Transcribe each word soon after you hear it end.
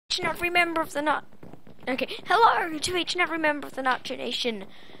each and every member of the Nut. Okay, hello to each and every member of the Nutcha Nation,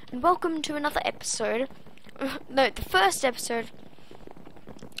 and welcome to another episode. No, the first episode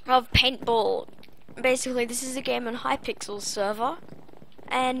of Paintball. Basically, this is a game on Hypixel's server,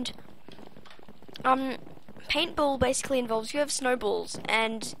 and Paintball basically involves you have snowballs,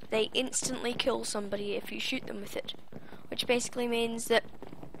 and they instantly kill somebody if you shoot them with it, which basically means that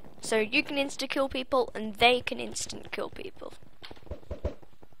so you can insta-kill people and they can instant-kill people.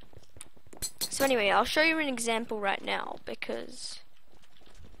 So anyway, I'll show you an example right now because,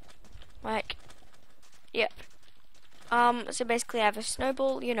 like, yep. So basically I have a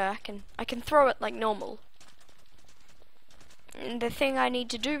snowball, you know, I can throw it like normal. And the thing I need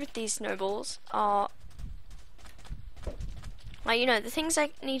to do with these snowballs are, like, you know, the things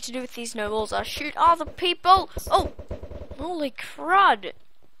I need to do with these snowballs are shoot other people. Oh, holy crud.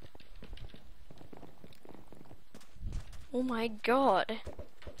 Oh my god.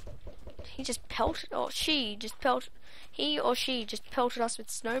 He just pelted, or she just pelted, he or she just pelted us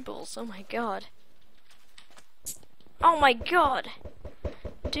with snowballs. Oh my god. Oh my god.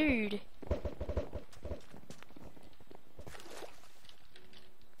 Dude.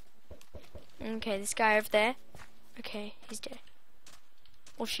 Okay, this guy over there. Okay, he's dead.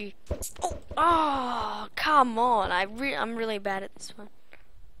 Or she. Oh, come on. I'm really bad at this one.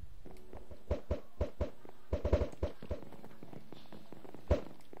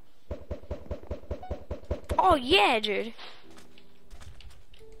 Oh yeah, dude.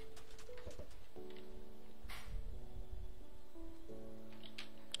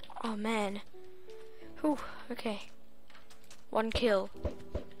 Oh man. Whew, okay. One kill.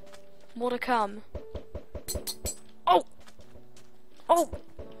 More to come. Oh! Oh!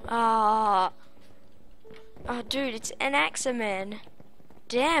 Ah. Oh dude, it's an Axeman.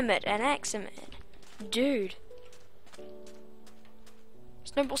 Damn it, an Axeman. Dude.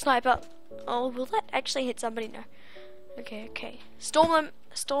 Snowball sniper. Oh, will that actually hit somebody? No. Okay, okay. Storm them.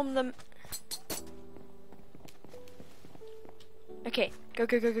 Storm them. Okay. Go,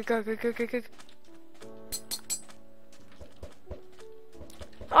 go, go, go, go, go, go, go, go.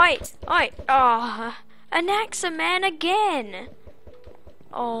 Oi! Oi! Ah! An Axeman again!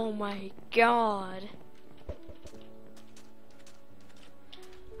 Oh my god.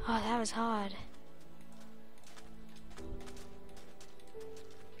 Oh, that was hard.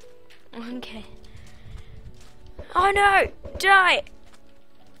 Okay. Oh no! Die!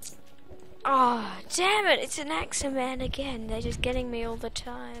 Oh, damn it! It's an Axeman again. They're just getting me all the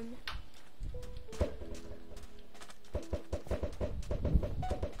time.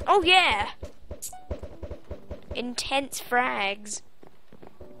 Oh yeah! Intense frags.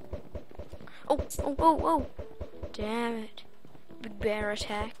 Oh, oh, oh, oh! Damn it. Big bear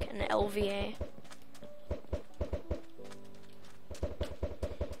attack and LVA.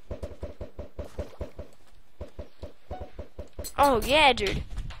 Oh yeah, dude.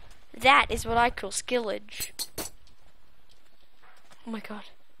 That is what I call skillage. Oh my god.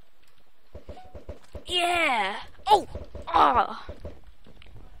 Yeah! Oh! Ah!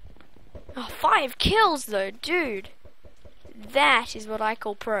 Oh, 5 kills though, dude. That is what I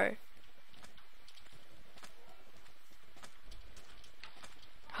call pro.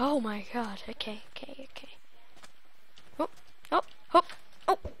 Oh my god. Okay, okay, okay. Oh, oh, oh,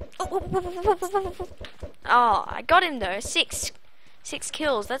 oh, oh. Oh, I got him though. 6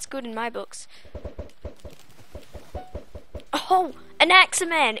 kills. That's good in my books. Oh, an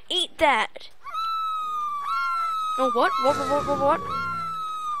Axeman. Eat that. Oh, what? What?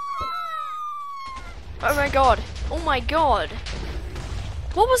 Oh my god. Oh my god.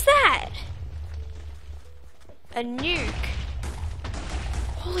 What was that? A nuke.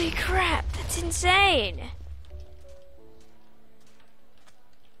 Holy crap. That's insane.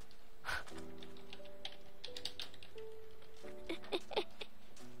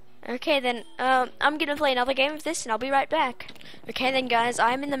 Okay then, I'm gonna play another game of this and I'll be right back. Okay then guys,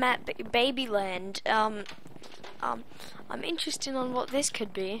 I'm in the map Babyland. I'm interested on what this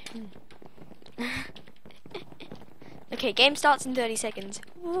could be. Okay, game starts in 30 seconds.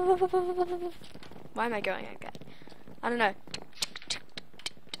 Why am I going like that? I don't know.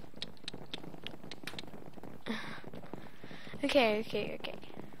 Okay.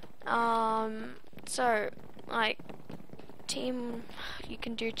 So, like, team, you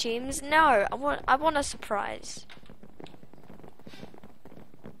can do teams. No, I want a surprise.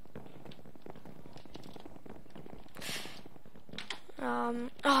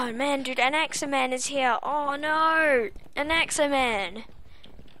 Oh man, dude, an Axeman is here. Oh no, an Axeman.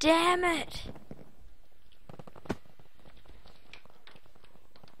 Damn it.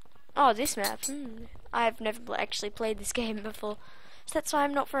 Oh, this map. I've never actually played this game before. that's why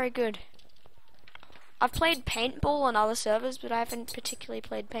I'm not very good. I've played paintball on other servers, but I haven't particularly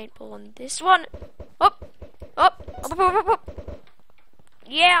played paintball on this one. Up, up, up, up, up, up.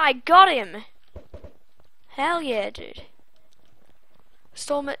 Yeah, I got him. Hell yeah, dude.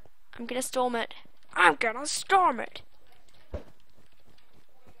 Storm it. I'm gonna storm it. I'm gonna storm it.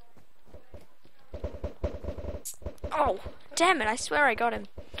 Oh, damn it, I swear I got him.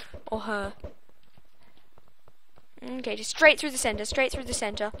 Or her. Okay, just straight through the center, straight through the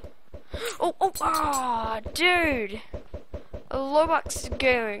center. Oh, oh, ah, dude. Lowax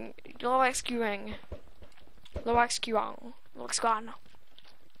going. Lowax going. Lowax going. Lowax going.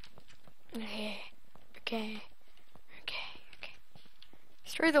 Okay, okay, okay, okay.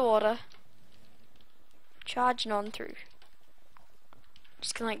 Through the water. Charging on through.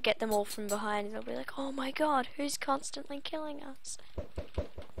 Just gonna like get them all from behind and they'll be like, oh my god, who's constantly killing us?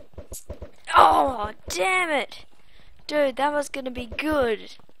 Oh, damn it! Dude, that was gonna be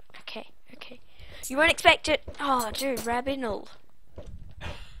good. Okay, okay. You won't expect it. Oh, dude, Rabinal.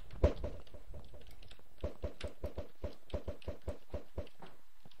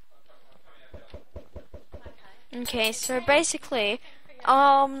 Okay, so basically,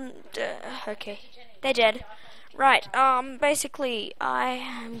 okay, they're dead. Right, basically, I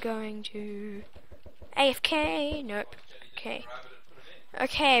am going to AFK. Nope. Okay.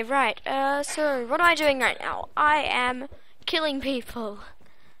 Okay, right. So what am I doing right now? I am killing people.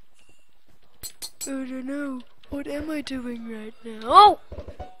 I don't know. What am I doing right now? Oh!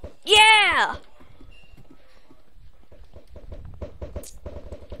 Yeah!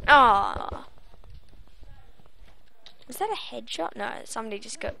 Ah. Was that a headshot? No, somebody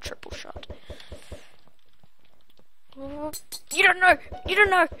just got triple shot. You don't know! You don't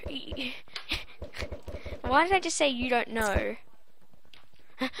know! Why did I just say you don't know?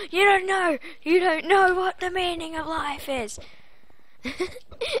 You don't know! You don't know what the meaning of life is!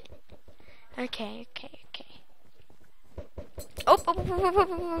 Okay, okay, okay.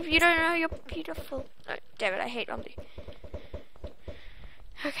 Oh, you don't know you're beautiful. Oh, damn it, I hate Romney.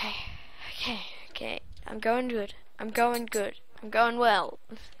 Okay, okay, okay. I'm going good. I'm going good. I'm going well.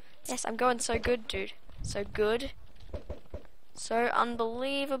 Yes, I'm going so good, dude. So good. So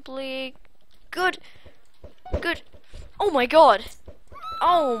unbelievably good. Good. Oh my god.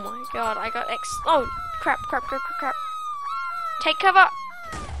 Oh my god, I got oh, crap, crap, crap, crap, crap. Take cover.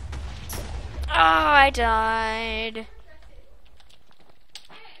 Oh, I died.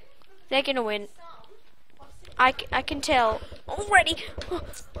 They're gonna win. I can tell already.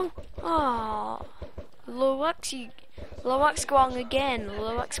 Oh, Lowax Guang again.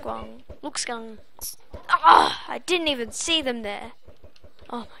 Lowax Guang. Luxgang. Ah, I didn't even see them there.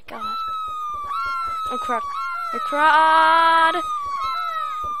 Oh my god. Oh crap. Oh crap.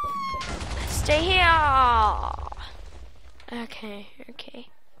 Stay here. Okay, okay.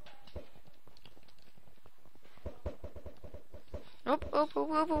 Oop, oop, oop,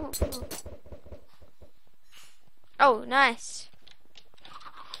 oop, oop. Oh, nice.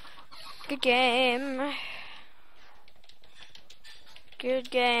 Good game.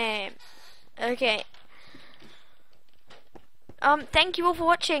 Good game. Okay. Thank you all for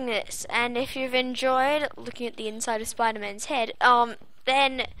watching this, and if you've enjoyed looking at the inside of Spider-Man's head,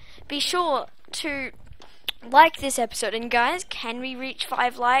 then be sure to like this episode. And guys, can we reach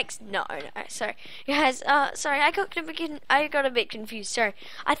 5 likes? No, sorry. Guys, sorry, I got a bit confused. Sorry.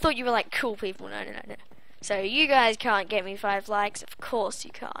 I thought you were like cool people. No. So you guys can't get me 5 likes. Of course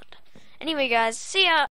you can't. Anyway, guys, see ya.